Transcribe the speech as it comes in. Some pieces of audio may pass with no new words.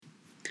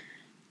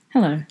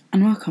Hello,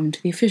 and welcome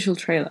to the official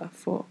trailer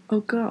for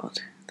Oh God,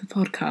 the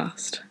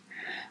podcast.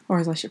 Or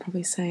as I should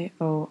probably say,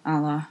 Oh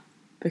Allah,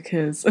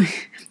 because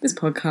this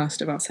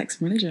podcast about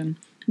sex and religion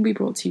will be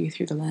brought to you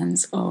through the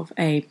lens of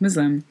a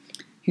Muslim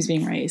who's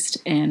being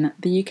raised in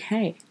the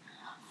UK.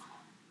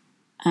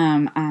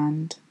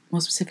 And more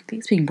specifically,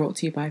 it's being brought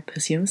to you by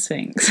Pussy and the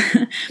Sphinx.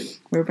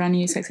 We're a brand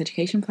new sex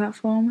education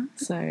platform,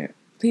 so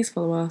please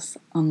follow us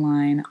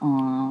online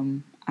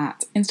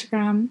at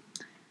Instagram,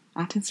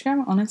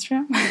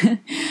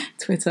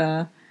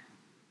 Twitter,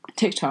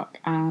 TikTok,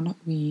 and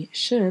we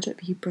should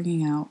be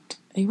bringing out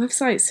a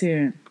website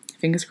soon.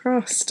 Fingers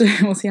crossed.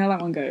 We'll see how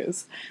that one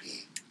goes.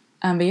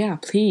 But yeah,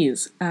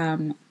 please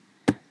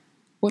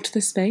watch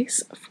this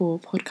space for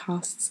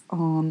podcasts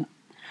on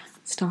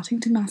starting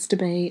to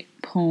masturbate,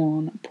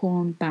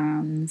 porn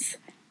bans,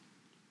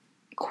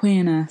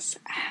 queerness,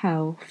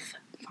 health,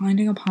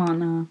 finding a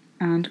partner,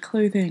 and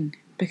clothing,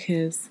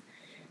 because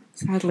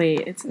sadly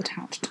it's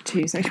attached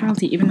to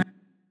sexuality, even though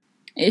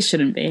it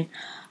shouldn't be.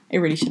 It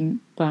really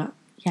shouldn't, but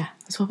yeah,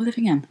 that's what we're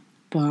living in.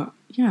 But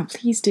yeah,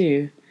 please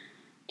do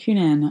tune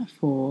in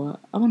for,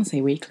 I want to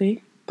say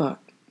weekly, but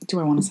do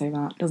I want to say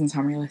that? Doesn't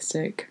sound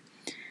realistic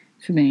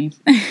for me.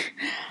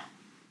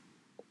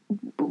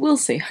 But we'll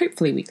see.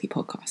 Hopefully weekly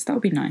podcast. That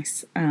would be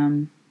nice.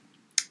 There's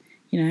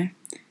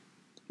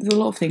a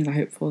lot of things I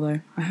hope for, though.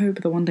 I hope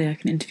that one day I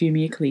can interview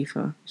Mia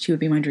Khalifa. She would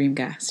be my dream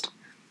guest.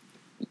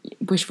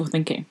 Wishful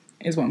thinking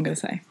is what I'm going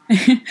to say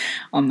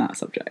on that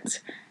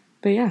subject.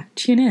 But yeah,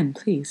 tune in,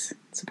 please.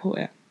 Support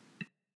it.